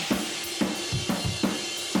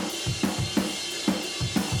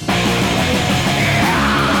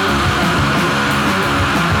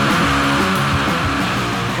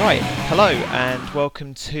Hello and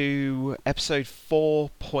welcome to episode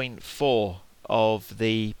 4.4 of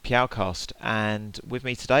the Piaucast, and with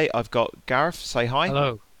me today I've got Gareth. Say hi.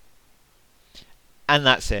 Hello. And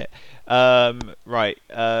that's it.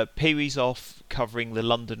 Pee-wee's off covering the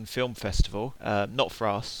London Film Festival. Not for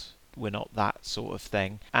us, we're not that sort of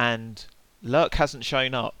thing. And Lurk hasn't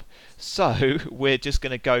shown up, so we're just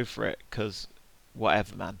going to go for it, because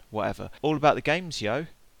whatever, man, whatever. All about the games, yo.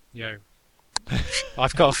 Yo.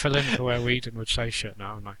 I've got to fill in for where Whedon would say shit now,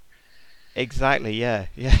 haven't I? Exactly, yeah,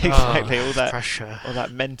 exactly. Oh, all that pressure. all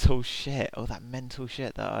that mental shit,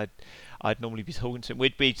 that I'd normally be talking to him.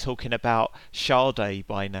 We'd be talking about Sade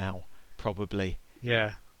by now, probably.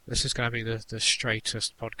 Yeah, this is going to be the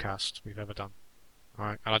straightest podcast we've ever done.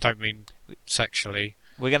 Alright, and I don't mean sexually.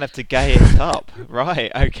 We're gonna have to gay it up,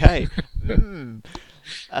 right? Okay.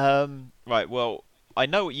 Right. Well, I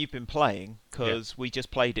know what you've been playing because we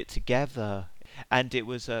just played it together, and it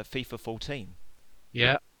was FIFA 14.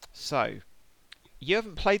 Yeah. So, you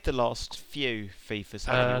haven't played the last few FIFAs,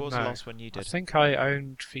 have you? What was the No. last one you I did? think I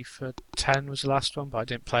owned FIFA 10 was the last one, but I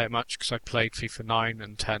didn't play it much because I played FIFA 9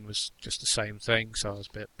 and 10 was just the same thing, so I was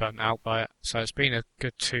a bit burnt out by it. So it's been a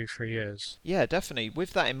good 2-3 years. Yeah, definitely.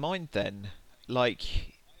 With that in mind, then,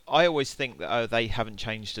 like, I always think that they haven't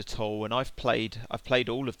changed at all, and I've played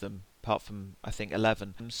all of them apart from I think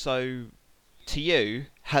 11. So, to you,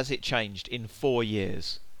 has it changed in 4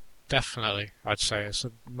 years? Definitely, I'd say it's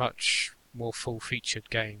a much more full-featured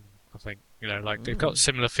game. I think they've got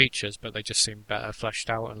similar features, but they just seem better fleshed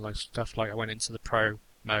out and like stuff. Like I went into the pro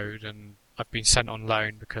mode and I've been sent on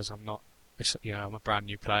loan because I'm not, I'm a brand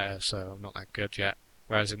new player, so I'm not that good yet.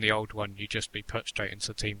 Whereas in the old one, you'd just be put straight into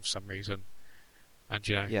the team for some reason, and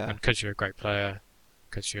and because you're a great player,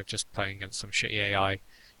 because you're just playing against some shitty AI,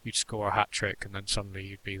 you'd score a hat trick and then suddenly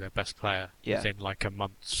you'd be their best player within like a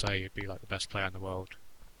month. Say you'd be like the best player in the world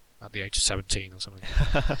at the age of 17 or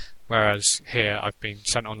something. Whereas here, I've been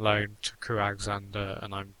sent on loan to Crew Alexander,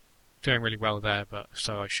 and I'm doing really well there, but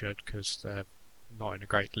so I should, because they're not in a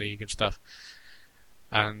great league and stuff.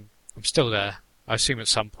 And I'm still there. I assume at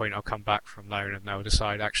some point I'll come back from loan and they'll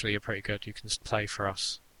decide, actually, you're pretty good, you can play for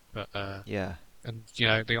us. But Yeah. And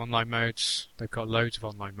the online modes, they've got loads of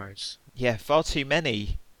online modes. Yeah, far too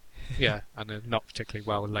many. Yeah, and they're not particularly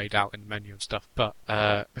well laid out in the menu and stuff. But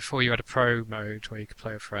before you had a pro mode where you could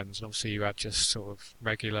play with friends, and obviously you had just sort of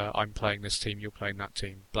regular, I'm playing this team, you're playing that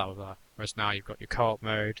team, blah blah blah. Whereas now you've got your co-op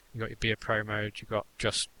mode, you've got your Be a Pro mode, you've got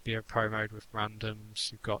just Be a Pro mode with randoms,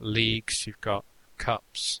 you've got leagues, you've got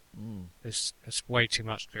cups. It's way too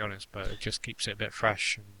much, to be honest, but it just keeps it a bit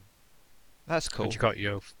fresh. And That's cool. you've got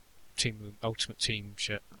your team, Ultimate Team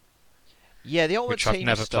shit. Yeah, the Ultimate which Team I've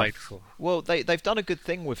never stuff, played before. Well, they've done a good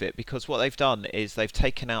thing with it, because what they've done is they've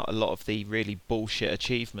taken out a lot of the really bullshit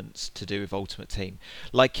achievements to do with Ultimate Team.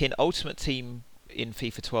 Like in Ultimate Team in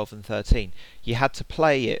FIFA 12 and 13, you had to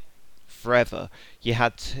play it forever. You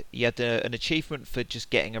had an achievement for just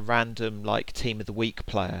getting a random like Team of the Week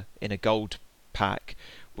player in a gold pack,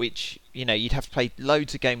 which you'd have to play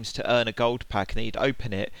loads of games to earn a gold pack, and then you'd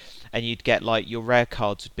open it and you'd get like your rare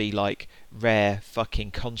cards would be like rare fucking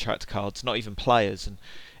contract cards, not even players, and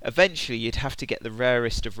eventually you'd have to get the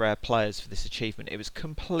rarest of rare players for this achievement. It was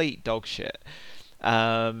complete dog shit.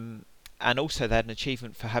 And also they had an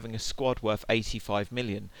achievement for having a squad worth 85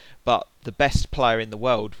 million, but the best player in the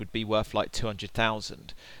world would be worth like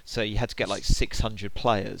 200,000. So you had to get like 600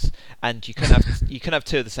 players, and you couldn't have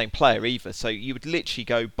two of the same player either. So you would literally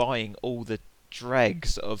go buying all the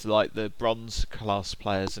dregs of like the bronze class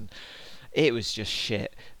players, and it was just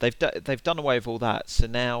shit. They've done away with all that, so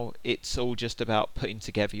now it's all just about putting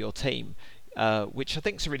together your team, which I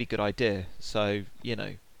think is a really good idea. So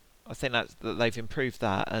I think that they've improved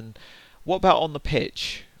that. And what about on the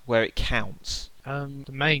pitch where it counts? The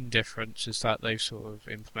main difference is that they've sort of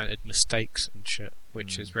implemented mistakes and shit,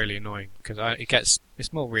 which is really annoying, because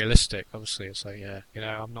it's more realistic. Obviously, it's like,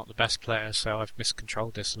 I'm not the best player, so I've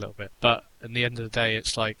miscontrolled this a little bit. But at the end of the day,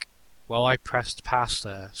 it's like, well, I pressed pass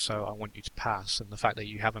there, so I want you to pass, and the fact that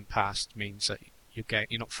you haven't passed means that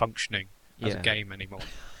you're not functioning as a game anymore.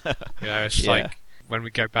 It's like, when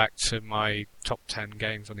we go back to my top 10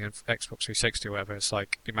 games on the Xbox 360 or whatever, it's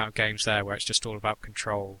like the amount of games there where it's just all about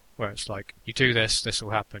control, where it's like, you do this, this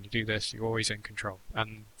will happen, you do this, you're always in control.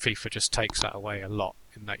 And FIFA just takes that away a lot,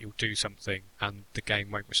 in that you'll do something and the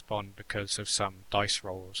game won't respond because of some dice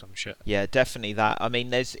roll or some shit. Yeah, definitely that. I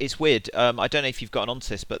mean, it's weird. I don't know if you've gotten onto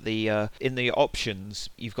this, but in the options,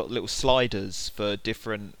 you've got little sliders for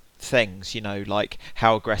different things, like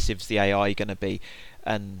how aggressive's the AI going to be.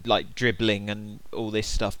 and like dribbling and all this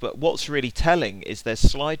stuff. But what's really telling is there's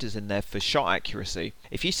sliders in there for shot accuracy.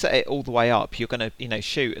 If you set it all the way up, you're going to,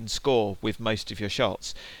 shoot and score with most of your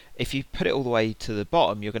shots. If you put it all the way to the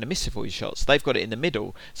bottom, you're going to miss all your shots. They've got it in the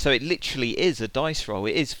middle, so it literally is a dice roll.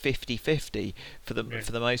 It is 50-50 for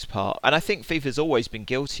the most part, and I think FIFA's always been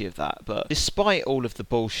guilty of that. But despite all of the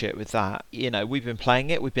bullshit with that, we've been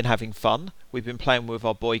playing it. We've been having fun. We've been playing with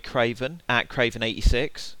our boy Craven at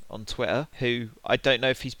Craven86 on Twitter, who I don't know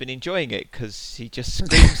if he's been enjoying it because he just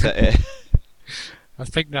screams at it. I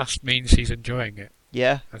think that means he's enjoying it.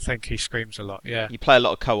 Yeah, I think he screams a lot. Yeah, you play a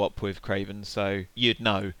lot of co-op with Craven, so you'd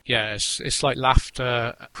know. Yeah, it's like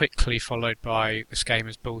laughter quickly followed by this game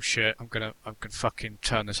is bullshit. I'm gonna fucking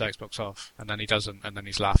turn this Xbox off, and then he doesn't, and then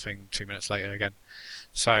he's laughing 2 minutes later again.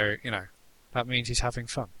 So that means he's having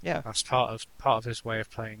fun. Yeah, that's part of his way of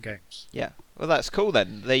playing games. Yeah, well that's cool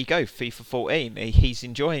then. There you go, FIFA 14. He's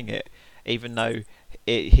enjoying it, even though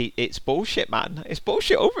it's bullshit, man. It's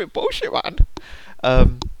bullshit over it, bullshit, man.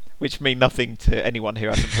 Which mean nothing to anyone who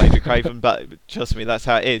hasn't played with Craven, but trust me, that's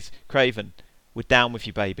how it is. Craven, we're down with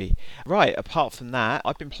you, baby. Right, apart from that,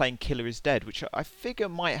 I've been playing Killer is Dead, which I figure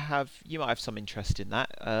you might have some interest in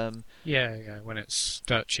that. Yeah, when it's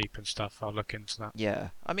dirt cheap and stuff, I'll look into that. Yeah,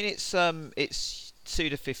 I mean it's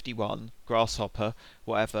Suda51, Grasshopper,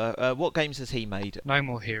 whatever. What games has he made? No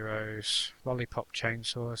More Heroes, Lollipop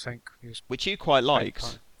Chainsaw, I think. Which you quite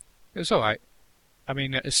liked. It was alright. I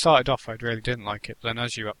mean, it started off, I really didn't like it, but then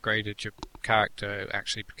as you upgraded your character, it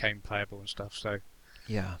actually became playable and stuff, so...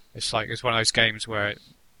 Yeah. It's one of those games where it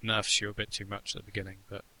nerfs you a bit too much at the beginning,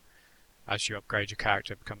 but as you upgrade your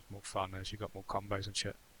character, it becomes more fun as you got more combos and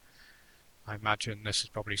shit. I imagine this is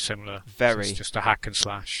probably similar. Very. It's just a hack and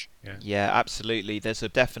slash. Yeah, absolutely. There's a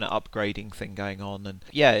definite upgrading thing going on, and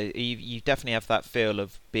yeah, you definitely have that feel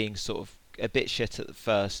of being sort of a bit shit at the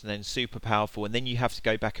first and then super powerful, and then you have to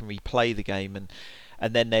go back and replay the game,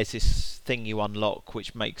 and then there's this thing you unlock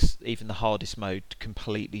which makes even the hardest mode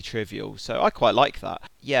completely trivial. So I quite like that.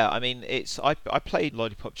 Yeah, I mean, I played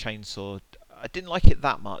Lollipop Chainsaw. I didn't like it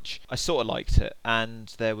that much. I sort of liked it.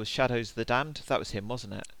 And there was Shadows of the Damned. That was him,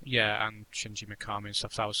 wasn't it? Yeah, and Shinji Mikami and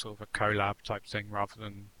stuff. That was sort of a collab type thing rather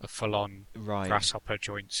than a full-on Grasshopper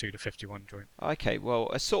joint, Suda51 joint. Okay, well,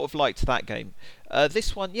 I sort of liked that game.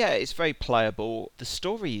 This one, yeah, it's very playable. The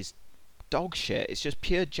story is dog shit. It's just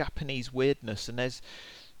pure Japanese weirdness, and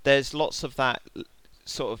there's lots of that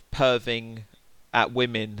sort of perving at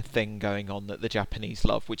women thing going on that the Japanese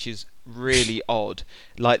love, which is really odd.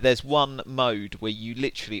 Like, there's one mode where you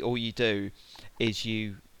literally, all you do is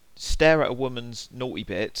you stare at a woman's naughty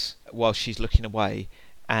bits while she's looking away,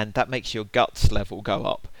 and that makes your guts level go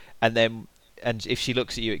up, and if she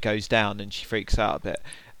looks at you, it goes down and she freaks out a bit.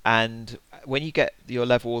 And when you get your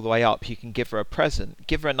level all the way up, you can give her a present.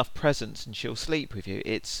 Give her enough presents and she'll sleep with you.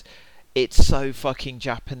 It's so fucking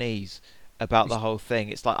Japanese about the whole thing.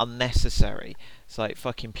 It's like unnecessary. It's like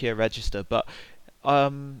fucking pure register. But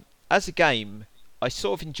as a game, I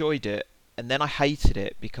sort of enjoyed it, and then I hated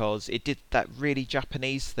it because it did that really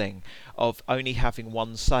Japanese thing of only having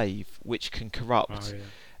one save, which can corrupt. Oh, yeah.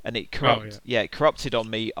 And it corrupted on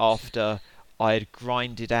me after I had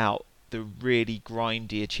grinded out the really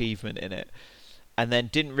grindy achievement in it, and then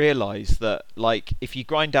didn't realise that, like, if you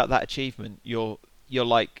grind out that achievement, you're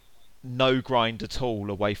like no grind at all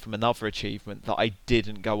away from another achievement that I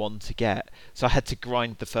didn't go on to get. So I had to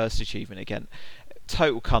grind the first achievement again.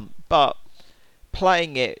 Total cunt. But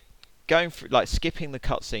playing it, going through, like, skipping the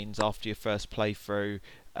cutscenes after your first playthrough,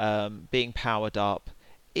 being powered up,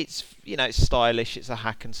 it's stylish. It's a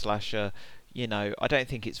hack and slasher. I don't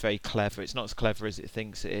think it's very clever. It's not as clever as it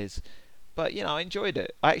thinks it is. But, I enjoyed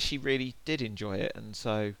it. I actually really did enjoy it. And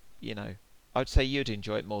so, I'd say you'd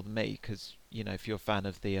enjoy it more than me because, if you're a fan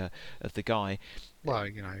of the guy. Well,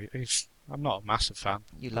 I'm not a massive fan.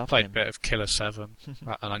 You love played him. a bit of Killer 7,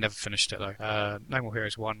 and I never finished it though. No More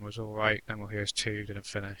Heroes 1 was alright. No More Heroes 2 didn't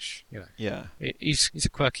finish. Yeah. He's a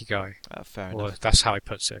quirky guy. Fair Well, enough. that's how he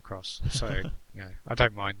puts it across. So, I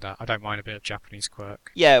don't mind that. I don't mind a bit of Japanese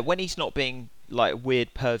quirk. Yeah, when he's not being like a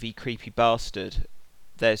weird, pervy, creepy bastard,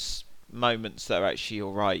 there's moments that are actually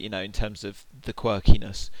alright, in terms of the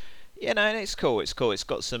quirkiness. And it's cool. It's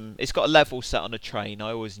got a level set on a train.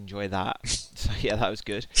 I always enjoy that. So yeah, that was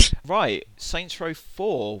good. Right, Saints Row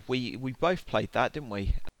 4. We both played that, didn't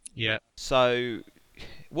we? Yeah. So,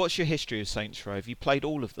 what's your history of Saints Row? Have you played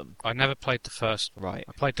all of them? I never played the first one. Right.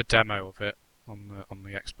 I played the demo of it on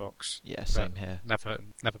the Xbox. Yeah, same here. Never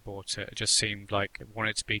bought it. It just seemed like it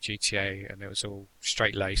wanted to be GTA, and it was all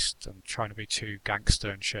straight laced and trying to be too gangster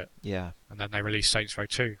and shit. Yeah. And then they released Saints Row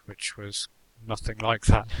 2, which was nothing like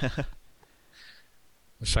that.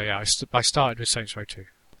 So yeah, I started with Saints Row 2.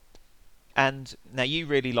 And now you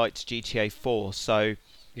really liked GTA 4, so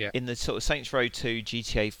Yeah, in the sort of Saints Row 2,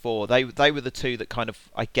 GTA 4, they were the two that kind of,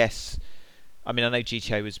 I guess, I mean, I know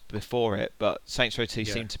GTA was before it, but Saints Row 2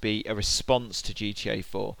 yeah. seemed to be a response to GTA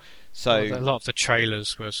 4. Well, So, a lot of the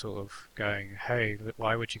trailers were sort of going, "Hey,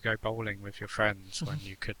 why would you go bowling with your friends when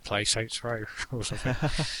you could play Saints Row or something?"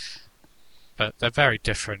 But they're very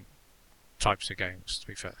different types of games, to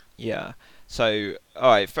be fair. yeah. So,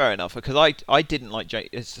 alright, fair enough. Because I didn't like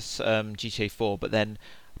GTA 4, but then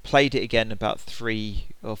played it again about 3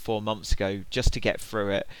 or 4 months ago just to get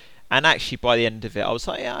through it. And actually, by the end of it, I was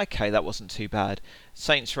like, yeah, okay, that wasn't too bad.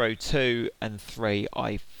 Saints Row 2 and 3,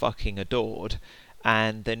 I fucking adored.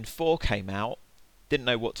 And then 4 came out, didn't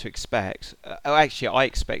know what to expect. Actually, I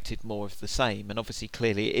expected more of the same, and obviously,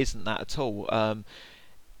 clearly, it isn't that at all.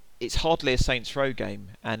 It's hardly a Saints Row game,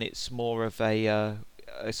 and it's more of a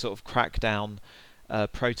sort of crackdown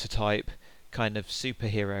prototype kind of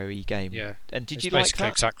superhero-y game. Yeah, And did it's you like basically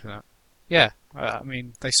that? exactly that. Yeah, I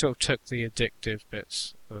mean, they sort of took the addictive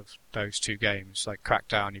bits of those two games, like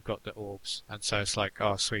Crackdown, you've got the orbs, and so it's like,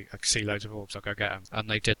 oh sweet, I can see loads of orbs, I'll go get them. And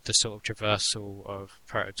they did the sort of traversal of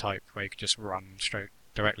Prototype, where you could just run straight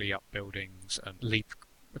directly up buildings and leap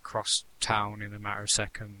across town in a matter of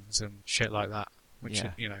seconds and shit like that. Which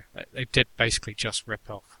Yeah. you know, they did basically just rip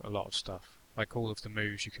off a lot of stuff. Like all of the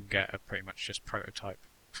moves you can get are pretty much just Prototype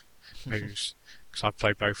moves. Because I've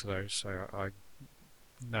played both of those, so I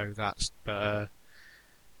know that. But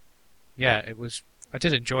yeah, it was. I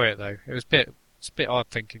did enjoy it though. It was a bit. It's a bit odd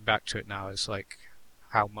thinking back to it now. It's like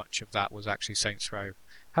how much of that was actually Saints Row.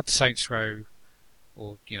 Had the Saints Row,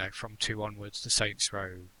 or you know, from 2 onwards, the Saints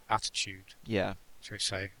Row attitude, Yeah. shall we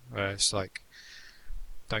say? Where it's like,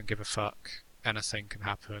 don't give a fuck. Anything can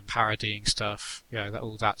happen. Parodying stuff. Yeah,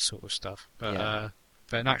 all that sort of stuff. Yeah.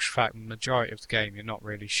 But in actual fact, the majority of the game, you're not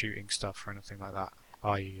really shooting stuff or anything like that,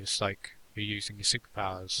 are you? It's like you're using your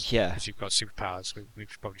superpowers Yeah. because you've got superpowers. We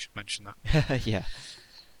probably should mention that. Yeah.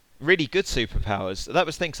 Really good superpowers. That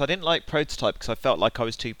was the thing, 'cause I didn't like Prototype because I felt like I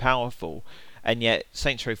was too powerful, and yet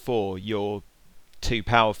Saints Row 4, you're too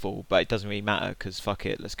powerful, but it doesn't really matter because fuck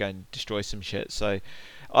it, let's go and destroy some shit. So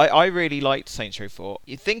I really liked Saints Row 4.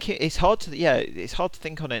 You think it's hard to it's hard to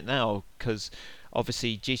think on it now because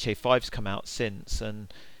obviously GTA 5's come out since,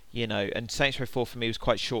 and and Saints Row 4 for me was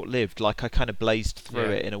quite short lived. Like I kind of blazed through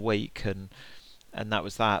Yeah, it in a week, and that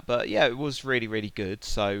was that. But yeah, it was really really good.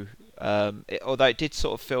 So although it did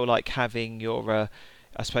sort of feel like having your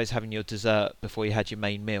I suppose having your dessert before you had your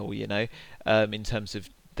main meal, in terms of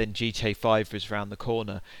then GTA 5 was around the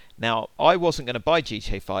corner. Now, I wasn't going to buy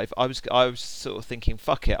GTA 5. I was sort of thinking,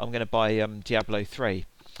 fuck it, I'm going to buy Diablo 3.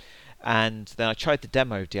 And then I tried the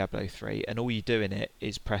demo of Diablo 3, and all you do in it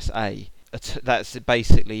is press A. That's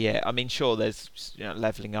basically it. I mean, sure, there's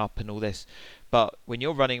leveling up and all this, but when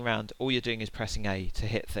you're running around, all you're doing is pressing A to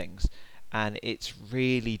hit things, and it's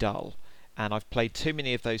really dull. And I've played too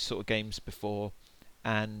many of those sort of games before,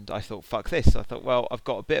 and I thought, fuck this. I thought, well, I've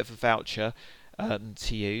got a bit of a voucher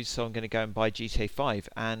to use, so I'm going to go and buy GTA 5.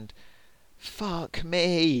 And fuck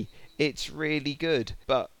me, it's really good.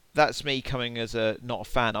 But that's me coming as a not a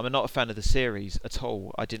fan. I'm not a fan of the series at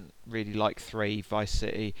all. I didn't really like 3, Vice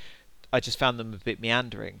City. I just found them a bit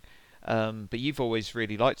meandering. But you've always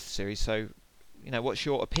really liked the series, so what's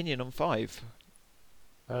your opinion on 5?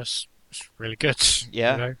 it's really good. You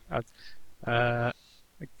Yeah, know, uh,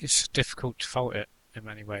 it's difficult to fault it in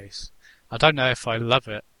many ways. I don't know if I love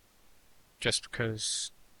it just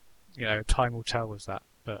because time will tell with that,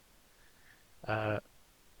 but. Uh,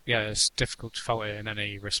 yeah, it's difficult to fault it in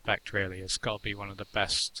any respect, really. It's got to be one of the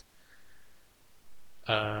best,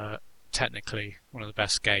 technically, one of the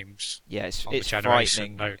best games yeah, of the it's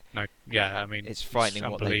generation. frightening. No, no, yeah, I mean, It's it's frightening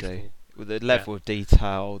what they do unbelievable. with the Yeah, level of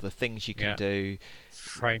detail, the things you can yeah, do.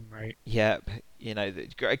 frame rate. Yep,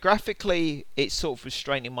 graphically, it's sort of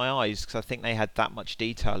restraining my eyes because I think they had that much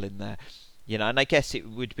detail in there, and I guess it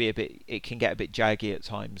would be it can get a bit jaggy at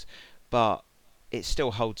times, but it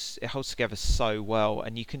holds together so well,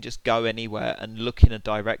 and you can just go anywhere and look in a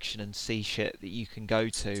direction and see shit that you can go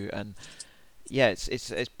to, and yeah,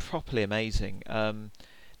 it's properly amazing. Now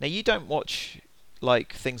you don't watch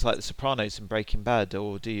like things like The Sopranos and Breaking Bad,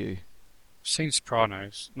 or do you? Seen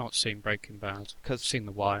Sopranos, not seen Breaking Bad. Because Seen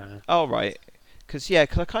The Wire. oh right, because I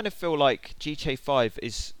kind of feel like GTA 5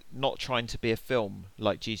 is not trying to be a film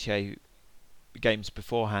like GTA games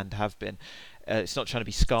beforehand have been. It's not trying to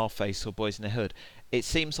be Scarface or Boys in the Hood. It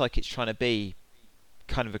seems like it's trying to be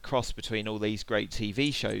kind of a cross between all these great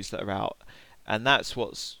TV shows that are out, and that's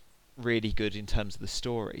what's really good in terms of the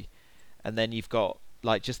story. And then you've got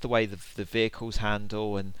like just the way the vehicles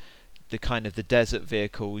handle and the kind of the desert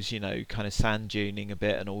vehicles, kind of sand duning a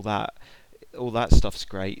bit and all that stuff's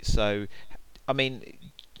great. So, I mean,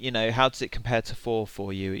 how does it compare to 4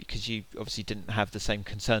 for you? Because you obviously didn't have the same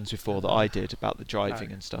concerns before that I did about the driving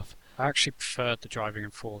No. and stuff. I actually preferred the driving in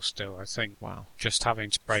 4 still. I think Wow. just having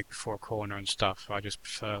to brake before a corner and stuff, I just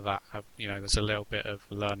prefer that. There's a little bit of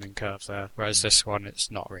a learning curve there. Whereas this one, it's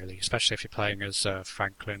not really, especially if you're playing as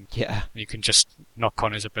Franklin. Yeah. You can just knock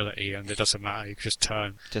on his ability and it doesn't matter. You can just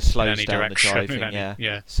turn Just in slows any down the direction. driving. Yeah.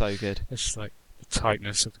 Yeah. So good. It's like the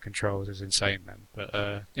tightness of the controls is insane then. But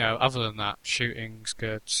other than that, shooting's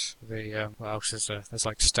good. What else is there? There's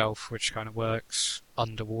like stealth, which kind of works.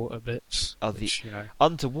 Underwater bits.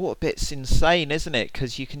 Underwater bit's insane, isn't it?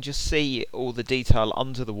 Because you can just see all the detail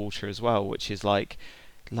under the water as well, which is like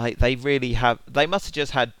they really have. They must have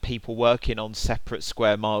just had people working on separate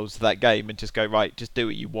square miles of that game and just go, right, just do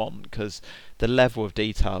what you want, because the level of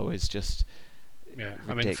detail is just ridiculous.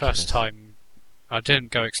 I mean, first time I didn't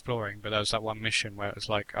go exploring, but there was that one mission where it was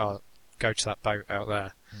like, oh, go to that boat out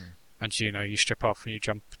there, and you strip off and you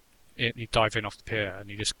jump, you dive in off the pier and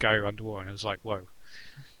you just go underwater, and it was like, whoa,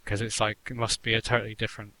 because it's like it must be a totally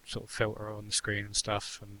different sort of filter on the screen and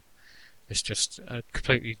stuff, and it's just a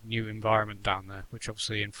completely new environment down there, which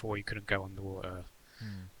obviously in 4 you couldn't go underwater.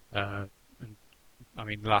 And I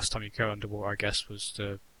mean, the last time you go underwater, I guess, was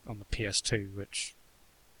on the PS2, which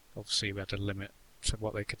obviously we had a limit to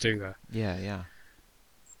what they could do there. Yeah.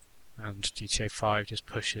 And GTA 5 just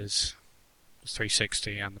pushes the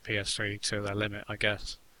 360 and the PS3 to their limit, I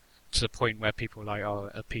guess. To the point where people are like, oh,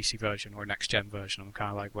 a PC version or a next-gen version. I'm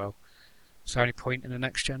kind of like, well, is there any point in a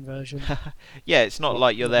next-gen version? Yeah, it's not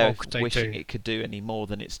like you're there wishing do? it could do any more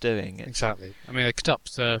than it's doing. Exactly. I mean, they could up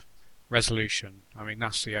the resolution. I mean,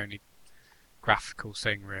 that's the only graphical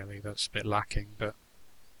thing, really, that's a bit lacking, but...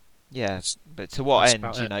 Yeah, but to what end?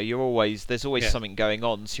 There's always Yeah. something going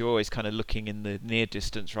on, so you're always kind of looking in the near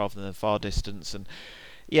distance rather than the far distance, and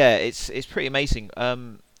yeah, it's pretty amazing.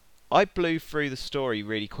 I blew through the story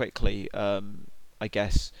really quickly. I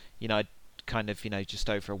guess I'd kind of just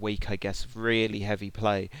over a week, I guess, of really heavy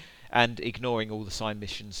play, and ignoring all the side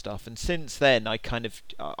mission stuff. And since then,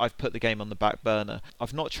 I've put the game on the back burner.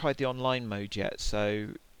 I've not tried the online mode yet.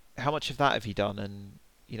 So, how much of that have you done? And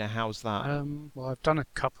how's that? Well, I've done a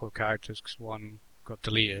couple of characters because one got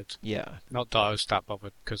deleted. Yeah. Not that I was that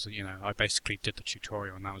bothered because I basically did the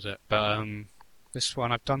tutorial and that was it. But this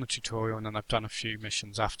one, I've done the tutorial and then I've done a few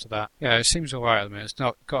missions after that. Yeah, it seems alright at the minute. It's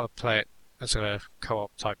not got to play it as a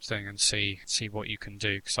co-op type thing and see what you can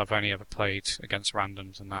do, because I've only ever played against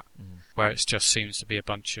randoms and that, where it just seems to be a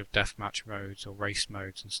bunch of deathmatch modes or race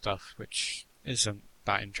modes and stuff, which isn't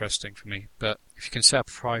that interesting for me. But if you can set up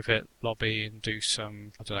a private lobby and do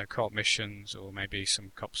some, I don't know, co-op missions or maybe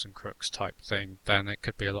some cops and crooks type thing, then it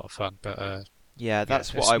could be a lot of fun. But yeah,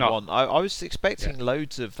 that's what I want. I was expecting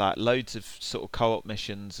loads of that, loads of sort of co-op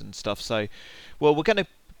missions and stuff. So, well, we're going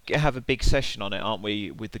to have a big session on it, aren't we,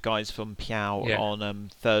 with the guys from Piao on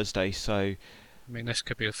Thursday. So, I mean, this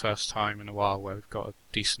could be the first time in a while where we've got a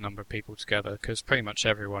decent number of people together, because pretty much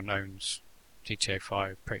everyone owns GTA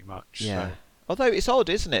 5, pretty much. Yeah. So. Although it's odd,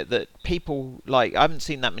 isn't it, that people, I haven't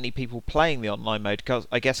seen that many people playing the online mode,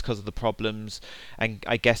 I guess because of the problems, and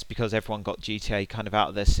I guess because everyone got GTA kind of out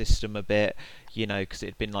of their system a bit, because it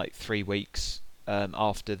had been 3 weeks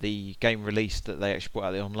after the game released that they actually brought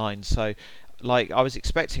out the online. So, I was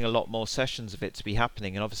expecting a lot more sessions of it to be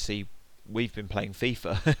happening, and obviously we've been playing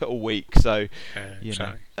FIFA all week, so,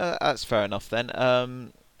 that's fair enough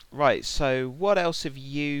then. Right, so what else have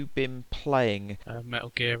you been playing?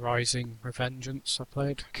 Metal Gear Rising Revengeance I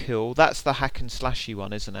played. Cool. That's the hack and slashy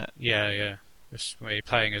one, isn't it? Yeah. It's where you're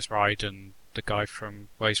playing as Raiden, the guy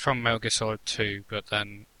he's from Metal Gear Solid 2, but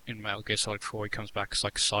then in Metal Gear Solid 4 he comes back as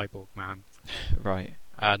like a cyborg man. Right.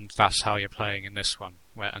 And that's how you're playing in this one,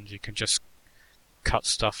 and you can just cut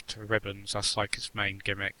stuff to ribbons. That's like its main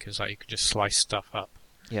gimmick, is that you can just slice stuff up.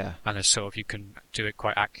 Yeah. And it's sort of, you can do it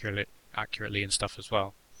quite accurately and stuff as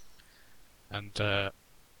well. And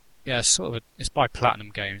it's by Platinum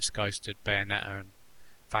Games. The guys did Bayonetta and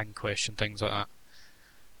Vanquish and things like that.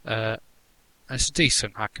 And it's a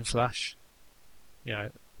decent hack and slash.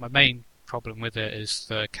 My main problem with it is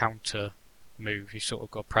the counter move. You sort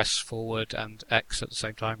of got to press forward and X at the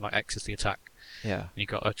same time. Like X is the attack. Yeah. And you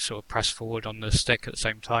got to sort of press forward on the stick at the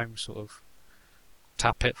same time, sort of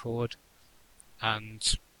tap it forward. And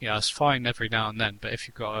it's fine every now and then, but if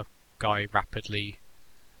you've got a guy rapidly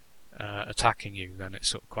attacking you, then it's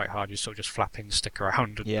sort of quite hard. You're sort of just flapping the stick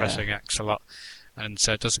around and pressing X a lot. and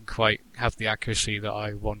so it doesn't quite have the accuracy that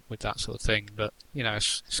I want with that sort of thing. But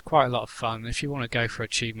it's quite a lot of fun. If you want to go for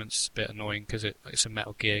achievements, it's a bit annoying because it's a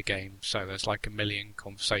Metal Gear game, so there's like a million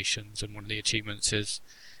conversations, and one of the achievements is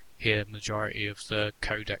hear majority of the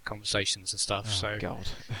codec conversations and stuff. Oh, God.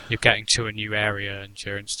 You're getting to a new area and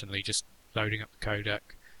you're instantly just loading up the codec,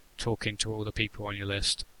 talking to all the people on your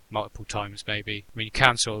list multiple times maybe. I mean, you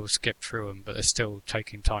can sort of skip through them, but they're still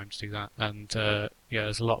taking time to do that. And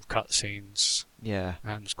there's a lot of cutscenes. Yeah.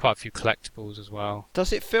 And there's quite a few collectibles as well.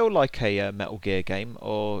 Does it feel like a Metal Gear game,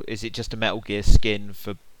 or is it just a Metal Gear skin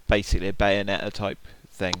for basically a Bayonetta type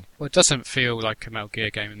thing? Well, it doesn't feel like a Metal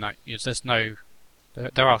Gear game in that there's no...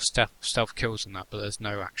 There are stealth kills in that, but there's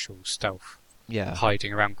no actual stealth. Yeah.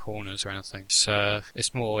 Hiding around corners or anything.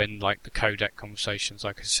 It's more in like the codec conversations,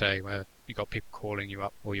 like I say, where you got people calling you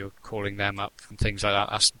up or you're calling them up and things like that.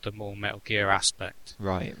 That's the more Metal Gear aspect.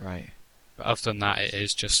 Right. But other than that, it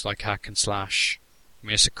is just like hack and slash. I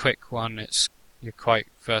mean, it's a quick one. You're quite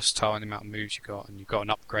versatile in the amount of moves you got, and you've got an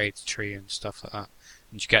upgrade tree and stuff like that.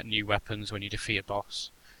 And you get new weapons when you defeat a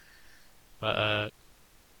boss. But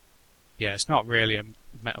it's not really a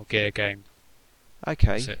Metal Gear game.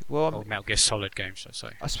 Okay. Well, or Metal Gear Solid game, should I say?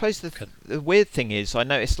 I suppose the weird thing is, I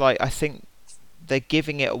noticed I think they're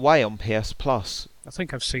giving it away on PS Plus. I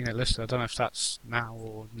think I've seen it listed. I don't know if that's now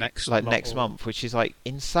or next month, which is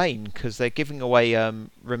insane because they're giving away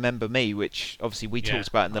Remember Me, which obviously we talked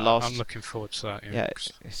about in the last. I'm looking forward to that. Yeah,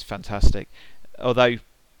 it's fantastic. Although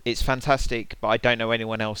it's fantastic, but I don't know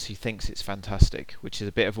anyone else who thinks it's fantastic, which is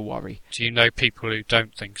a bit of a worry. Do you know people who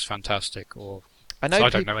don't think it's fantastic, or? I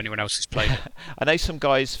don't know anyone else who's played it. I know some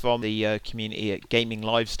guys from the community at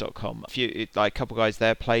GamingLives.com. A couple guys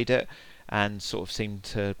there played it and sort of seemed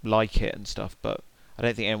to like it and stuff, but I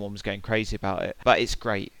don't think anyone was going crazy about it. But it's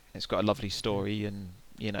great. It's got a lovely story, and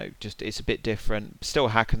just it's a bit different. Still a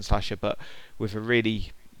hack and slasher, but with a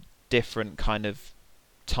really different kind of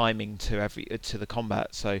timing to the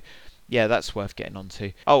combat. So yeah, that's worth getting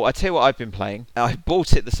onto. Oh, I tell you what I've been playing. I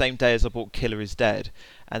bought it the same day as I bought Killer is Dead,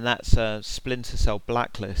 and that's Splinter Cell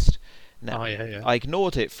Blacklist. Now, I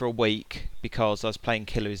ignored it for a week because I was playing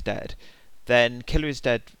Killer is Dead. Then Killer is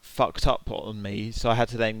Dead fucked up on me, so I had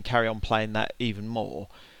to then carry on playing that even more.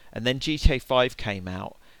 And then GTA 5 came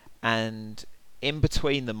out, and in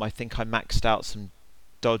between them I think I maxed out some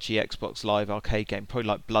dodgy Xbox Live arcade game, probably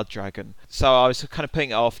like Blood Dragon. So I was kind of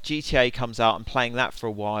putting it off. GTA comes out, I'm playing that for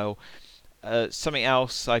a while. Something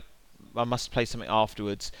else, I must play something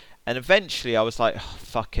afterwards. And eventually I was like, oh,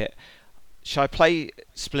 fuck it. Should I play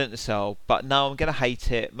Splinter Cell? But no, I'm going to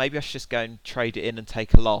hate it. Maybe I should just go and trade it in and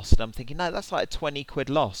take a loss. And I'm thinking, no, that's like a 20 quid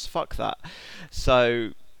loss. Fuck that.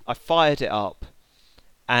 So I fired it up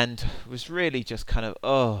and was really just kind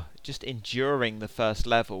of, just enduring the first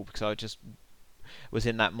level because I just was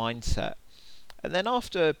in that mindset. And then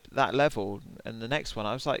after that level and the next one,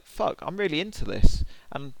 I was like, fuck, I'm really into this.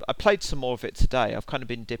 And I played some more of it today. I've kind of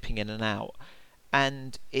been dipping in and out.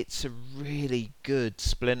 And it's a really good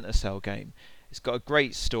Splinter Cell game. It's got a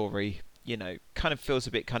great story, kind of feels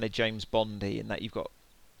a bit kind of James Bondy in that you've got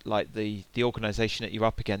like the organisation that you're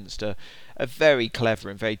up against are very clever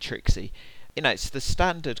and very tricksy. It's the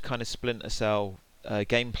standard kind of Splinter Cell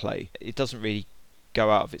gameplay. It doesn't really go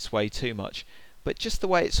out of its way too much. But just the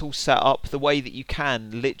way it's all set up, the way that you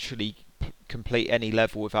can literally complete any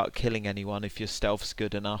level without killing anyone if your stealth's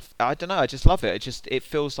good enough. I don't know, I just love it. It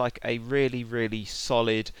feels like a really, really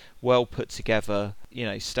solid, well put together,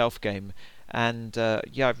 stealth game. And I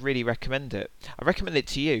really recommend it. I recommend it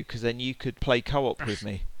to you because then you could play co-op with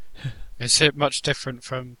me. Is it much different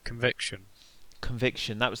from Conviction?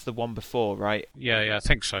 Conviction, that was the one before, right? Yeah, I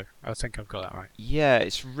think so. I think I've got that right. Yeah,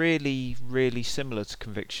 it's really, really similar to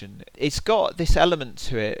Conviction. It's got this element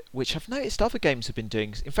to it, which I've noticed other games have been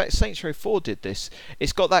doing. In fact, Saints Row 4 did this.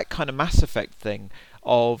 It's got that kind of Mass Effect thing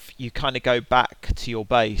of you kind of go back to your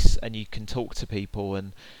base and you can talk to people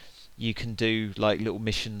and you can do like little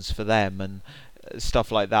missions for them and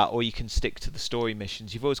stuff like that, or you can stick to the story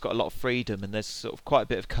missions. You've always got a lot of freedom and there's sort of quite a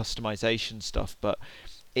bit of customization stuff, but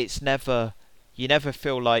you never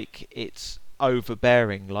feel like it's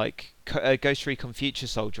overbearing. Like Ghost Recon Future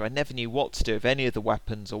Soldier, I never knew what to do with any of the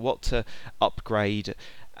weapons or what to upgrade,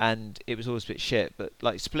 and it was always a bit shit. But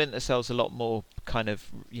like Splinter Cell's a lot more kind of,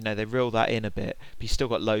 they reel that in a bit, but you still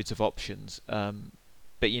got loads of options.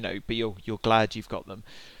 But you're glad you've got them.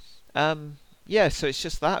 So it's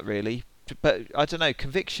just that really. But I don't know,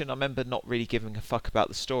 Conviction, I remember not really giving a fuck about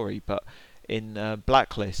the story, but in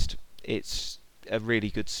Blacklist, it's a really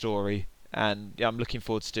good story. And I'm looking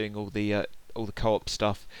forward to doing all the co-op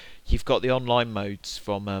stuff. You've got the online modes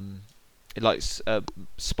from like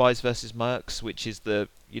Spies versus Mercs, which is the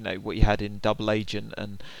what you had in Double Agent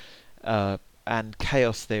and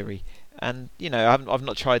Chaos Theory. And I've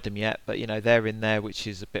not tried them yet, but they're in there, which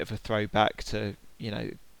is a bit of a throwback to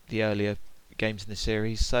the earlier games in the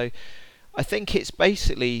series. So I think it's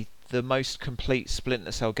basically the most complete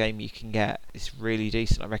Splinter Cell game you can get. It's really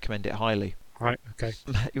decent. I recommend it highly. Right. Okay.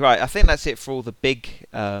 Right. I think that's it for all the big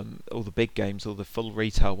games, all the full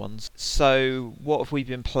retail ones. So what have we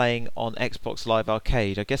been playing on Xbox Live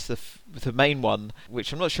Arcade? I guess the main one,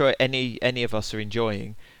 which I'm not sure any of us are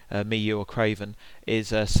enjoying, me, you, or Craven,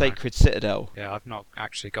 is Sacred Citadel. Yeah, I've not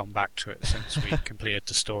actually gone back to it since we completed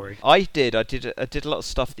the story. I did a lot of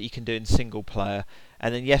stuff that you can do in single player,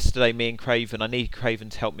 and then yesterday me and Craven, I need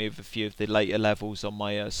Craven to help me with a few of the later levels on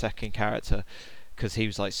my second character, because he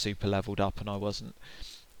was like super leveled up and I wasn't.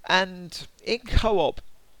 And in co-op,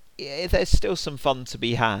 there's still some fun to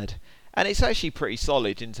be had, and it's actually pretty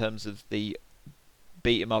solid in terms of the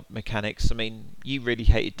beat 'em up mechanics. I mean, you really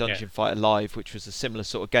hated Dungeon Fighter Live, which was a similar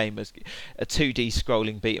sort of game as a 2D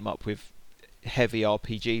scrolling beat 'em up with heavy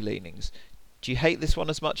RPG leanings. Do you hate this one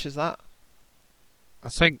as much as that? I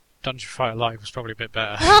think Dungeon Fighter Live was probably a bit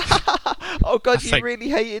better. Oh god, you really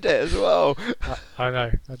hated it as well. I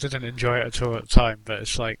know. I didn't enjoy it at all at the time, but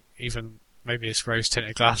it's like, even maybe it's rose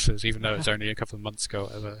tinted glasses, even though it's only a couple of months ago or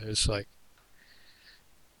whatever. It's like,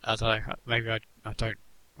 I don't know, maybe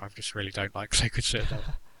I just really don't like Sacred Citadel.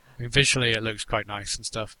 I mean, visually it looks quite nice and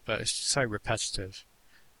stuff, but it's just so repetitive.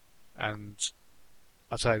 And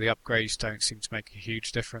I'd say the upgrades don't seem to make a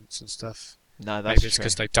huge difference and stuff. No, that's maybe it's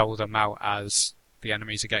because they dole them out as the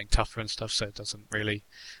enemies are getting tougher and stuff, so it doesn't really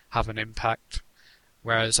have an impact.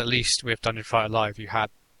 Whereas at least with Dungeon Fighter Live, you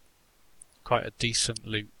had quite a decent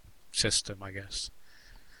loot system, I guess.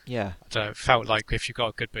 Yeah. I don't know, it felt like if you got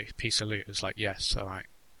a good piece of loot, it was like, yes, alright,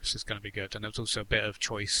 this is going to be good. And there was also a bit of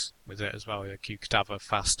choice with it as well. Like, you could have a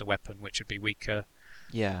faster weapon, which would be weaker.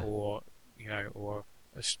 Yeah. Or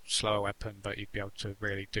a slower weapon, but you'd be able to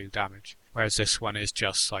really do damage. Whereas this one is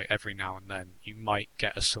just like every now and then you might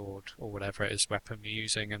get a sword or whatever it is weapon you're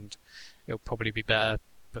using, and it'll probably be better,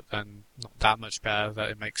 but then not that much better that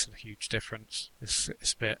it makes a huge difference. It's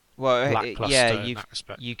a bit lackluster in that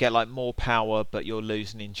respect. You get like more power, but you're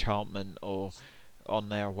losing enchantment or on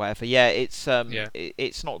there or whatever. Yeah, it's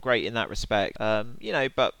it's not great in that respect.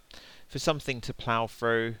 But for something to plow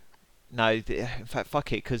through. No, in fact,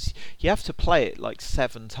 fuck it, because you have to play it like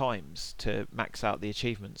 7 times to max out the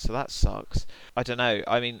achievements, so that sucks. I don't know.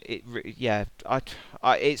 I mean, it's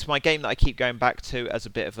my game that I keep going back to as a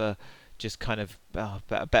bit of a just kind of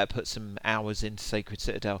better put some hours into Sacred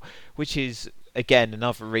Citadel, which is again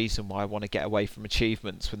another reason why I want to get away from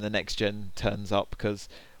achievements when the next gen turns up. Because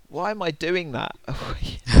why am I doing that?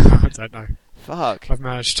 I don't know. Fuck. I've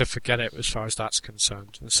managed to forget it as far as that's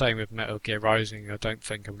concerned. The same with Metal Gear Rising. I don't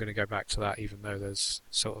think I'm going to go back to that, even though there's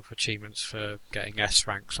sort of achievements for getting S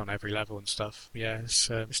ranks on every level and stuff. Yeah,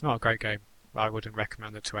 it's not a great game. I wouldn't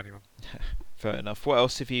recommend it to anyone. Fair enough. What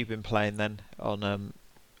else have you been playing then on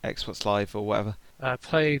Xbox Live or whatever?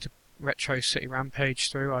 Played Retro City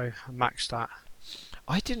Rampage through. I maxed that.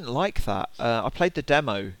 I didn't like that. I played the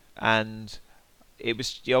demo and it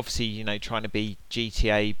was obviously, trying to be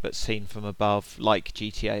GTA but seen from above, like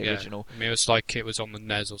GTA original. I mean, it was like it was on the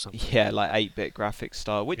NES or something. Yeah, like 8-bit graphics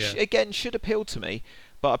style, which again should appeal to me.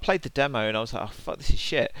 But I played the demo and I was like, oh fuck, this is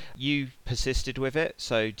shit. You persisted with it,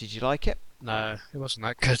 so did you like it? No, it wasn't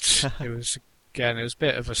that good. It was a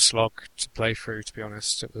bit of a slog to play through, to be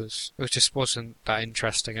honest. It just wasn't that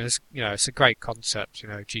interesting. And it's a great concept,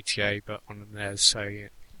 GTA, but on the NES, so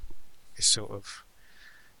it's sort of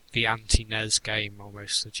the anti-NES game,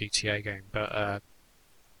 almost, the GTA game, but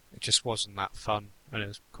it just wasn't that fun, and it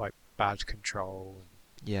was quite bad control.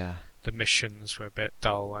 Yeah. The missions were a bit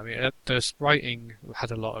dull. I mean, the writing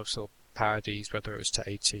had a lot of sort of parodies, whether it was to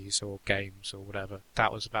 80s or games or whatever.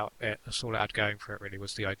 That was about it. That's all it had going for it, really,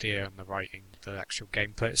 was the idea and the writing. The actual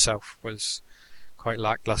gameplay itself was quite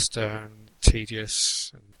lackluster and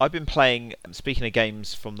tedious. I've been playing, speaking of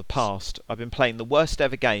games from the past, I've been playing the worst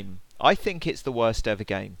ever game. I think it's the worst ever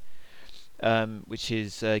game, which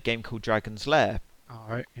is a game called Dragon's Lair. All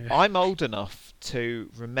right, yeah. I'm old enough to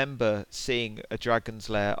remember seeing a Dragon's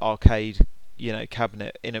Lair arcade,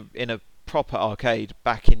 cabinet in a proper arcade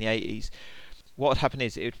back in the 80s. What would happen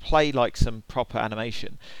is it would play like some proper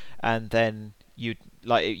animation, and then you'd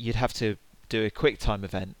have to do a quick time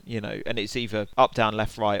event, and it's either up, down,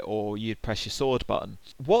 left, right, or you'd press your sword button.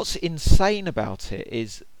 What's insane about it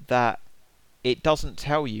is that it doesn't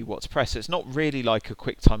tell you what to press. So it's not really like a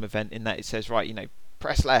quick time event in that it says, right,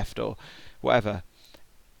 press left or whatever.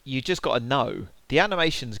 You just got to know. The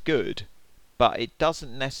animation's good, but it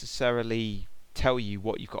doesn't necessarily tell you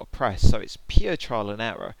what you've got to press. So it's pure trial and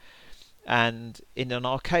error. And in an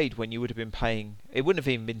arcade, when you would have been paying, it wouldn't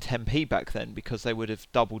have even been 10p back then, because they would have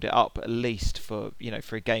doubled it up at least for,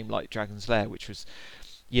 for a game like Dragon's Lair, which was,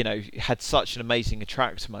 had such an amazing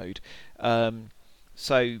attract mode.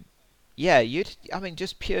 So yeah,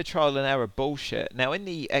 just pure trial and error bullshit. Now in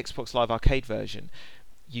the Xbox Live Arcade version,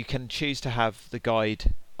 you can choose to have the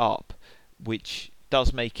guide up, which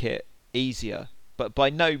does make it easier, but by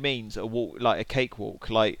no means a walk like a cakewalk.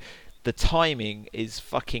 Like, the timing is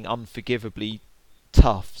fucking unforgivably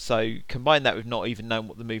tough. So combine that with not even knowing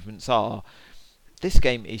what the movements are. This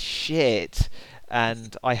game is shit,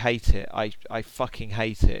 and I hate it. I fucking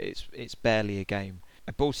hate it. It's barely a game.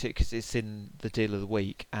 I bought it because it's in the deal of the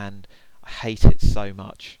week, and I hate it so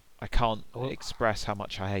much. I can't express how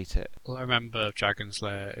much I hate it. All I remember of Dragon's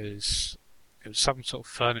Lair is it was some sort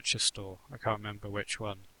of furniture store. I can't remember which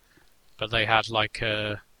one, but they had like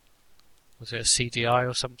was it a CDI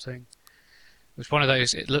or something? It was one of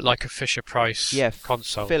those. It looked like a Fisher-Price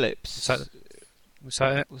console. Philips. Was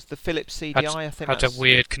that it? Was the Philips CDI? I think had a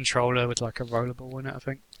weird controller with like a rollerball in it, I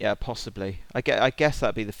think. Yeah, possibly. I guess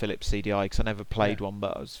that'd be the Philips CDI, because I never played one,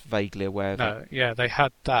 but I was vaguely aware of it. No, yeah, they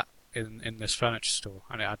had that in this furniture store,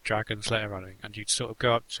 and it had Dragon's Lair running, and you'd sort of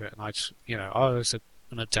go up to it, and I was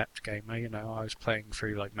an adept gamer, I was playing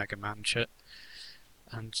through like Mega Man shit,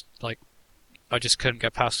 and like I just couldn't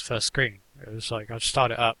get past the first screen. It was like I'd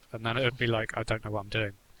start it up, and then it would be like I don't know what I'm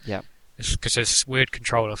doing. Yeah. It's because it's this weird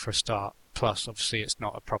controller for a start. Plus, obviously, it's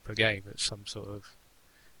not a proper game. It's some sort of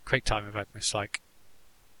QuickTime event. It's like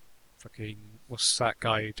fucking what's that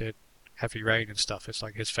guy who did Heavy Rain and stuff? It's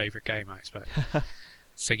like his favourite game, I expect.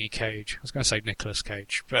 Thingy Cage. I was going to say Nicolas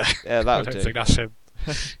Cage, but yeah, I don't think that's him.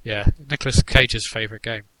 Yeah, Nicolas Cage's favourite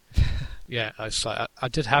game. Yeah, it's like I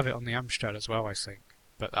did have it on the Amstrad as well, I think,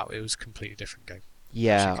 but it was a completely different game.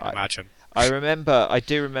 Yeah, I imagine. I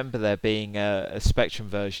do remember there being a Spectrum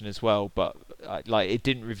version as well, but it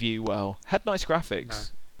didn't review well. Had nice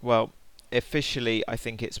graphics. No. Well, officially, I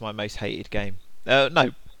think it's my most hated game. No,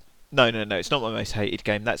 it's not my most hated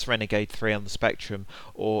game. That's Renegade 3 on the Spectrum,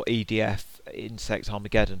 or EDF, Insect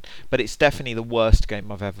Armageddon. But it's definitely the worst game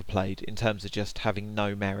I've ever played in terms of just having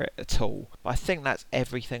no merit at all. But I think that's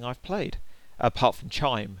everything I've played, apart from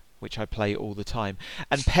Chime, which I play all the time,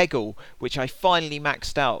 and Peggle, which I finally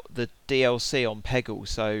maxed out the DLC on Peggle,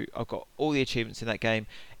 so I've got all the achievements in that game.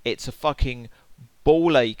 It's a fucking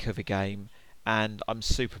ball ache of a game, and I'm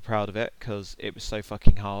super proud of it because it was so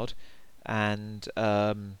fucking hard. And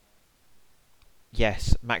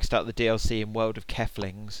yes, maxed out the DLC in World of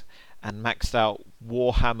Keflings, and maxed out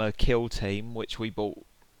Warhammer Kill Team, which we bought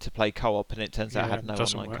to play co-op, and it turns out it had no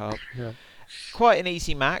online co-op. Yeah. Quite an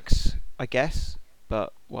easy max, I guess,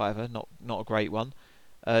 but whatever, not a great one.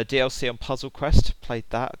 DLC on Puzzle Quest, played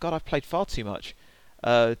that. God, I've played far too much.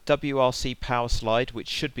 WRC Power Slide, which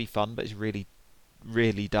should be fun, but is really,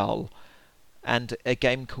 really dull. And a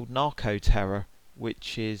game called Narco Terror,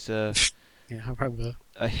 which is... yeah, I remember.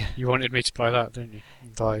 You wanted me to play that, didn't you?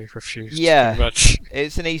 And I refused. Yeah, much.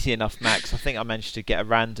 It's an easy enough max. I think I managed to get a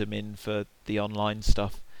random in for the online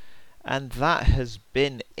stuff. And that has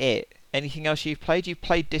been it. Anything else you've played? You've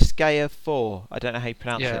played Disgaea 4. I don't know how you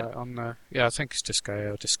pronounce it. I think it's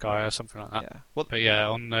Disgaea or Disgaea, something like that. Yeah. But yeah,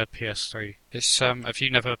 on the PS3. It's have you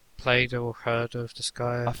never played or heard of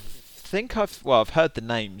Disgaea? I think I've heard the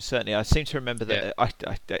name, certainly. I seem to remember that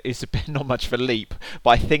it's a bit not much of a leap, but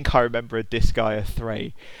I think I remember a Disgaea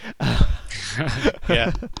 3.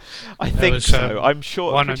 Yeah. I think so. I'm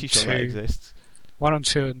pretty sure that exists. 1 and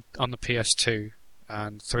 2 on the PS2,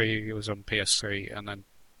 and 3 was on PS3, and then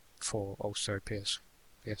 4 also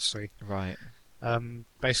PS3. Right.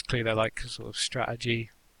 Basically, they're like a sort of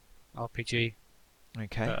strategy RPG.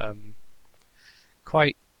 Okay. But,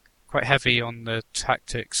 quite heavy on the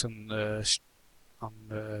tactics and on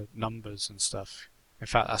the numbers and stuff. In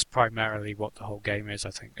fact, that's primarily what the whole game is.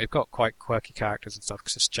 I think they've got quite quirky characters and stuff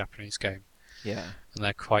because it's a Japanese game. Yeah. And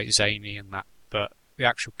they're quite zany and that, but the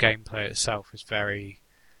actual gameplay itself is very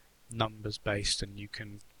numbers based, and you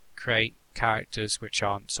can create characters which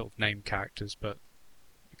aren't sort of named characters, but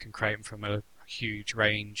you can create them from a huge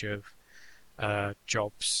range of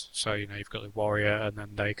jobs. So you've got the warrior, and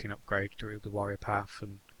then they can upgrade through the warrior path,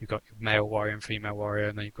 and you've got your male warrior and female warrior,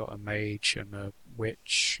 and then you've got a mage and a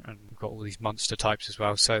witch, and you've got all these monster types as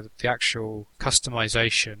well. So the actual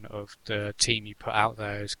customization of the team you put out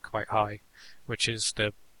there is quite high, which is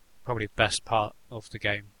probably the best part of the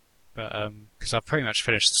game. But because I've pretty much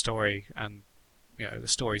finished the story, and the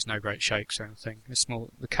story's no great shakes or anything. It's more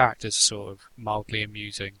the characters are sort of mildly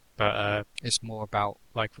amusing, but it's more about,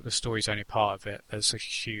 like, the story's only part of it. There's a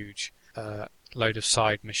huge load of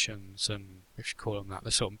side missions, and if you call them that,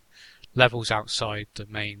 the sort of levels outside the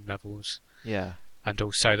main levels. Yeah. And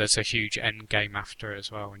also there's a huge end game after it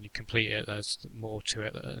as well. When you complete it, there's more to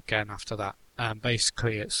it again after that.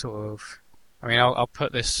 Basically, it's sort of... I mean, I'll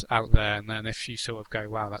put this out there, and then if you sort of go,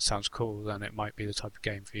 wow, that sounds cool, then it might be the type of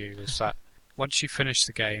game for you. Is that once you finish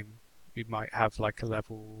the game, you might have like a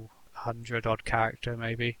level 100 odd character,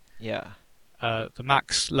 maybe. Yeah. The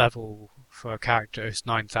max level for a character is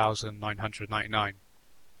 9,999.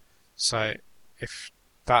 So if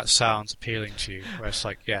that sounds appealing to you, where it's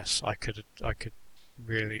like, yes, I'd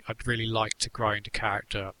really like to grind a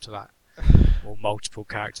character up to that, or multiple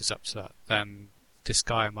characters up to that, then this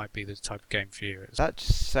guy might be the type of game for you. That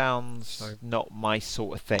just sounds not my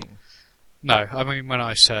sort of thing. No, I mean, when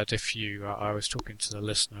I said if you, I was talking to the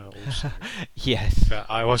listener also. Yes. But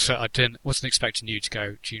I wasn't expecting you to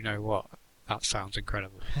go, do you know what? That sounds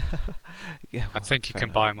incredible. Yeah, I think you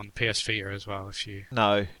can buy them on the PS Vita as well if you...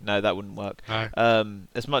 No, that wouldn't work. No.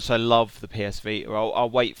 As much as I love the PS Vita, I'll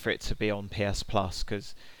wait for it to be on PS Plus,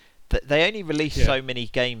 because they only release so many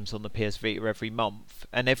games on the PS Vita every month,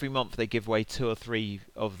 and every month they give away 2 or 3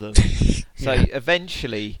 of them. So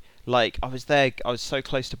eventually, like, I was so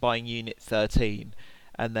close to buying Unit 13,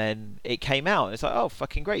 and then it came out, and it's like, oh,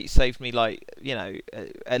 fucking great, it saved me, like, you know,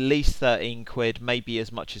 at least 13 quid, maybe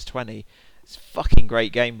as much as 20. It's a fucking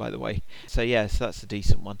great game, by the way. So yes, that's a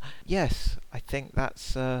decent one. Yes, I think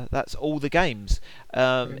that's all the games.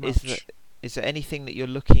 Is there anything that you're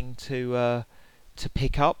looking to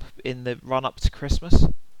pick up in the run up to Christmas?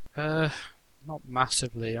 Not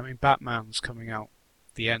massively. I mean, Batman's coming out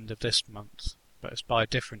the end of this month, but it's by a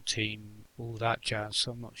different team, all that jazz.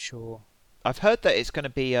 So I'm not sure. I've heard that it's going to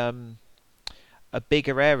be a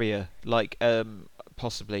bigger area, like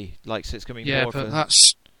possibly, like, so it's going to be more of a... Yeah, but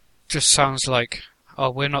that's just sounds like, oh,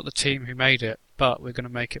 we're not the team who made it, but we're going to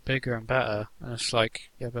make it bigger and better. And it's like,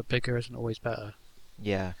 yeah, but bigger isn't always better.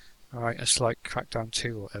 Yeah. Alright, it's like Crackdown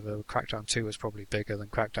 2 or whatever. Crackdown 2 was probably bigger than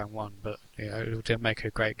Crackdown 1, but it didn't make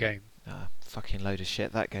a great game. Fucking load of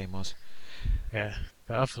shit that game was. Yeah,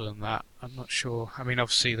 but other than that, I'm not sure. I mean,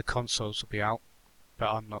 obviously the consoles will be out,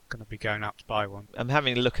 but I'm not going to be going out to buy one. I'm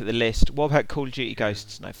having a look at the list. What about Call of Duty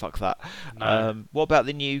Ghosts? No, fuck that. No. What about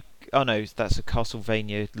the new... Oh no, that's a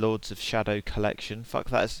Castlevania Lords of Shadow collection. Fuck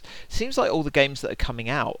that. Seems like all the games that are coming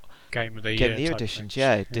out. Game of the Year editions,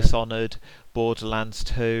 yeah. Dishonored, Borderlands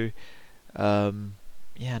 2. Yeah,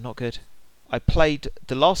 not good. I played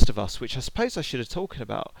The Last of Us, which I suppose I should have talked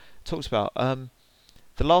about. The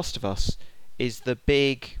Last of Us is the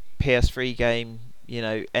big PS3 game, you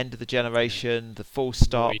know, end of the generation, the full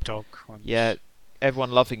stop. Yeah,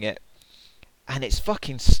 everyone loving it. And it's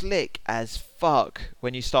fucking slick as fuck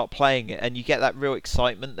when you start playing it, and you get that real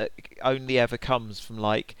excitement that only ever comes from,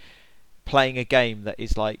 like, playing a game that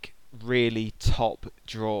is, like, really top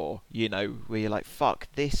draw, you know, where you're like, fuck,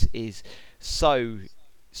 this is so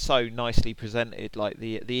nicely presented, like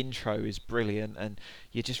the intro is brilliant and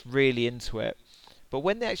you're just really into it. But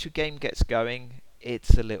when the actual game gets going,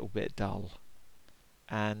 it's a little bit dull,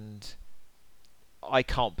 and I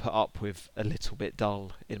can't put up with a little bit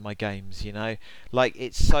dull in my games, you know. Like,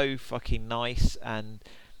 it's so fucking nice and,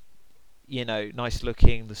 you know, nice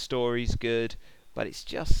looking, the story's good, but it's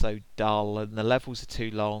just so dull and the levels are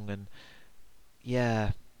too long, and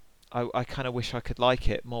yeah, I kind of wish I could like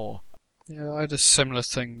it more. Yeah, I had a similar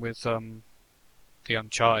thing with the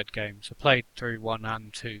Uncharted games. I played through 1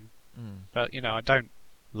 and 2, but, you know, I don't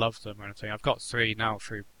love them or anything. I've got 3 now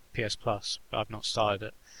through PS Plus, but I've not started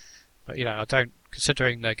it. But, you know, I don't,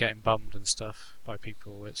 considering they're getting bummed and stuff by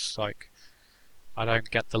people, it's like, I don't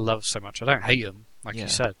get the love so much. I don't hate them, like you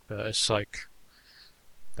said, but it's like,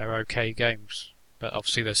 they're okay games. But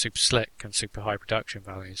obviously they're super slick and super high production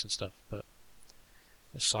values and stuff, but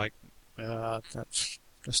it's like, that's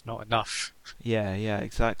not enough. Yeah,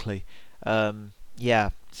 exactly.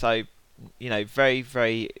 So, you know, very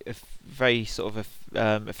sort of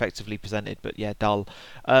effectively presented, but yeah, dull.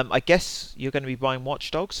 I guess you're going to be buying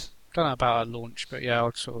Watch Dogs? Don't know about a launch, but yeah,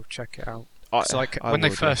 I'll sort of check it out. It's like when they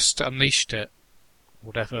first unleashed it,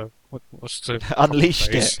 whatever. What's the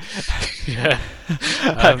unleashed it? Yeah.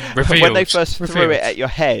 Revealed. When they first threw it at your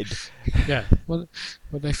head. Yeah. When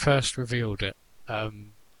they first revealed it,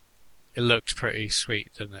 it looked pretty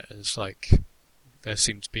sweet, didn't it? It's like there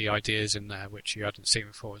seemed to be ideas in there which you hadn't seen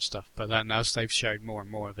before and stuff. But then as they've showed more and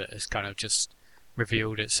more of it, it's kind of just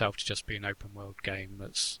revealed itself to just be an open world game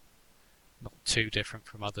that's not too different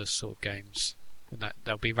from other sort of games. And that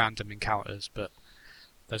there'll be random encounters, but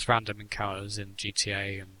there's random encounters in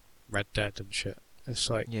GTA and Red Dead and shit. It's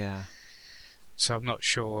like, yeah. So I'm not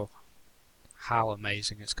sure how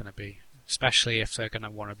amazing it's going to be. especially if they're going to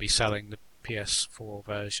want to be selling the PS4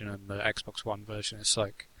 version and the Xbox One version. It's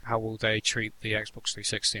like, how will they treat the Xbox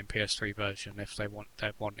 360 and PS3 version if they're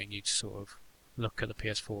wanting you to sort of look at the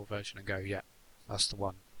PS4 version and go, yeah, that's the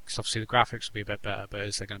one. Because obviously the graphics will be a bit better, but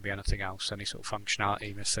is there going to be anything else, any sort of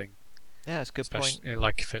functionality missing? Yeah, that's a good point.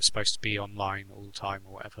 Like if it's supposed to be online all the time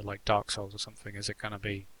or whatever, like Dark Souls or something, is that going to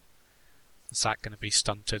be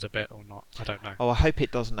stunted a bit or not? I don't know. Oh, I hope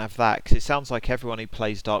it doesn't have that, because it sounds like everyone who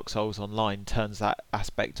plays Dark Souls online turns that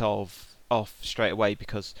aspect off straight away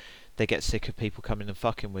because they get sick of people coming and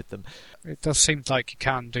fucking with them. It does seem like you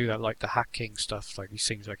can do that, like the hacking stuff. Like it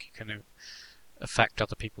seems like you can affect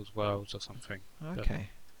other people's worlds or something.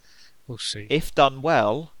 Okay. We'll see. If done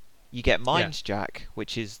well, you get Minds Jack,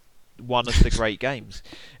 which is one of the great games.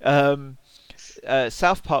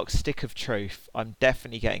 South Park Stick of Truth, I'm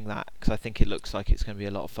definitely getting that because I think it looks like it's going to be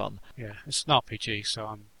a lot of fun. Yeah, it's an RPG, so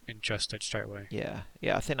I'm interested straight away. Yeah,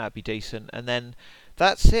 I think that'd be decent. And then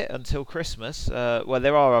that's it until Christmas. Well,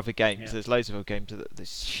 there are other games. Yeah. There's loads of other games.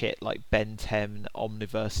 There's shit like Ben 10,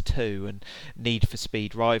 Omniverse 2, and Need for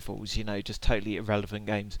Speed Rivals. You know, just totally irrelevant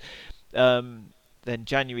games. Then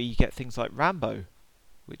January you get things like Rambo,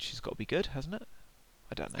 which has got to be good, hasn't it?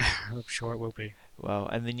 I don't know. I'm sure it will be. Well,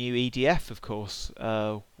 and the new EDF, of course,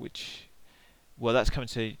 that's coming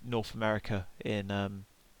to North America in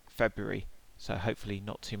February. So hopefully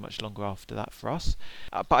not too much longer after that for us.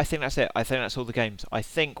 But I think that's it. I think that's all the games. I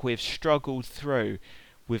think we've struggled through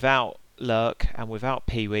without Lurk and without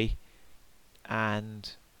Pee-wee,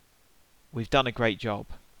 and we've done a great job.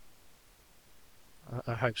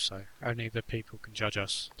 I hope so. Only the people can judge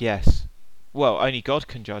us. Yes. Well, only God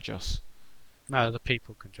can judge us. No, the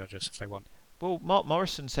people can judge us if they want. Well, Mark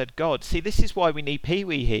Morrison said God. See, this is why we need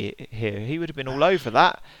Pee-wee here. He would have been all over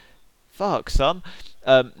that. Fuck, son.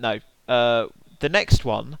 No. The next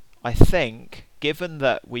one, I think, given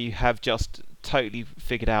that we have just totally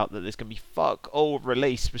figured out that there's going to be fuck all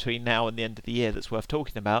released between now and the end of the year that's worth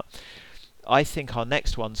talking about, I think our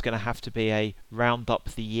next one's going to have to be a round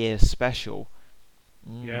up the year special.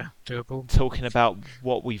 Yeah, doable. Talking about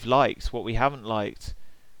what we've liked, what we haven't liked,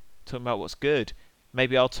 talking about what's good.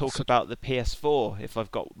 Maybe I'll talk about the PS4 if I've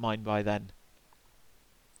got mine by then.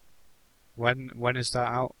 When is that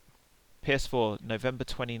out? PS4, November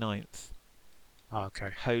 29th. Oh, okay.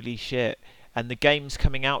 Holy shit. And the game's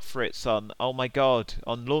coming out for it, son. Oh my god.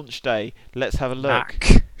 On launch day. Let's have a look.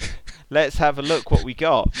 Let's have a look what we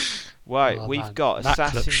got. Right, we've got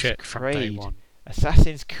Assassin's Creed.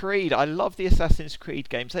 Assassin's Creed. I love the Assassin's Creed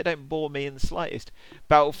games. They don't bore me in the slightest.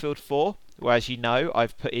 Battlefield 4, where as you know,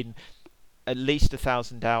 I've put in at least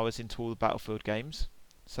 1,000 hours into all the Battlefield games.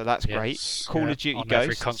 So that's great. Call of Duty on Ghosts.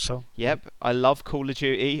 Every console. Yep, I love Call of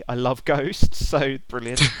Duty. I love Ghosts. So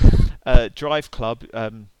brilliant. Drive Club.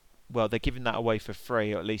 Well, they're giving that away for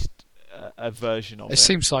free, or at least a version of it. It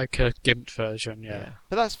seems like a gimped version, yeah.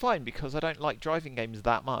 But that's fine because I don't like driving games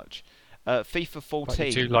that much. FIFA 14. But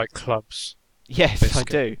you do like clubs. Yes,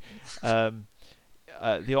 Biscuit. I do.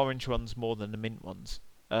 The orange ones more than the mint ones.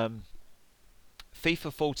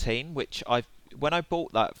 FIFA 14, which when I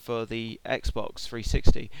bought that for the Xbox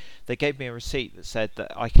 360, they gave me a receipt that said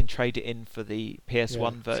that I can trade it in for the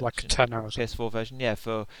PS1 version, like 10 hours. PS4 version. Yeah,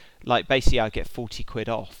 for like basically I get 40 quid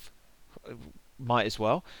off. Might as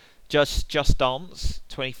well. Just Dance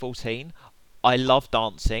 2014. I love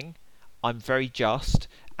dancing. I'm very just,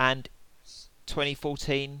 and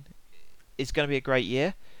 2014 is going to be a great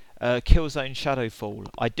year. Killzone Shadowfall.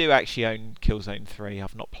 I do actually own Killzone 3.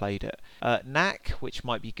 I've not played it. Knack, which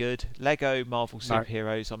might be good. Lego Marvel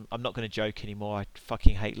Superheroes. I'm not going to joke anymore. I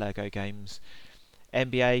fucking hate Lego games.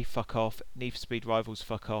 NBA, fuck off. Need for Speed Rivals,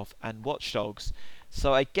 fuck off. And Watch Dogs.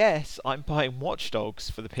 So I guess I'm buying Watch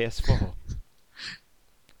Dogs for the PS4.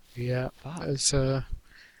 Yeah. Fuck.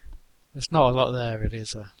 There's not a lot there, really,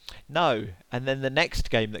 is there? No. And then the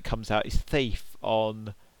next game that comes out is Thief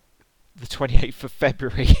on the 28th of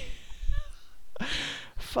February.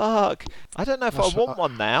 Fuck. I don't know if I want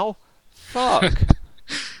one now. Fuck.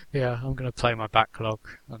 Yeah, I'm going to play my backlog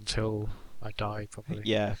until I die, probably.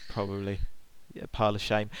 Yeah, probably. Yeah, pile of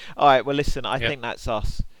shame. Alright, well listen, I think that's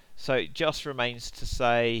us. So it just remains to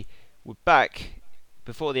say we're back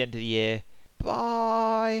before the end of the year.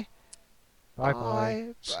 Bye. Bye.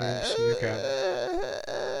 See you again.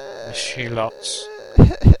 Miss you lots.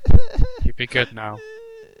 You be good now.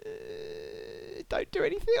 Don't do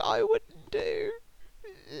anything I wouldn't do.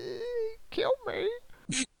 Kill me.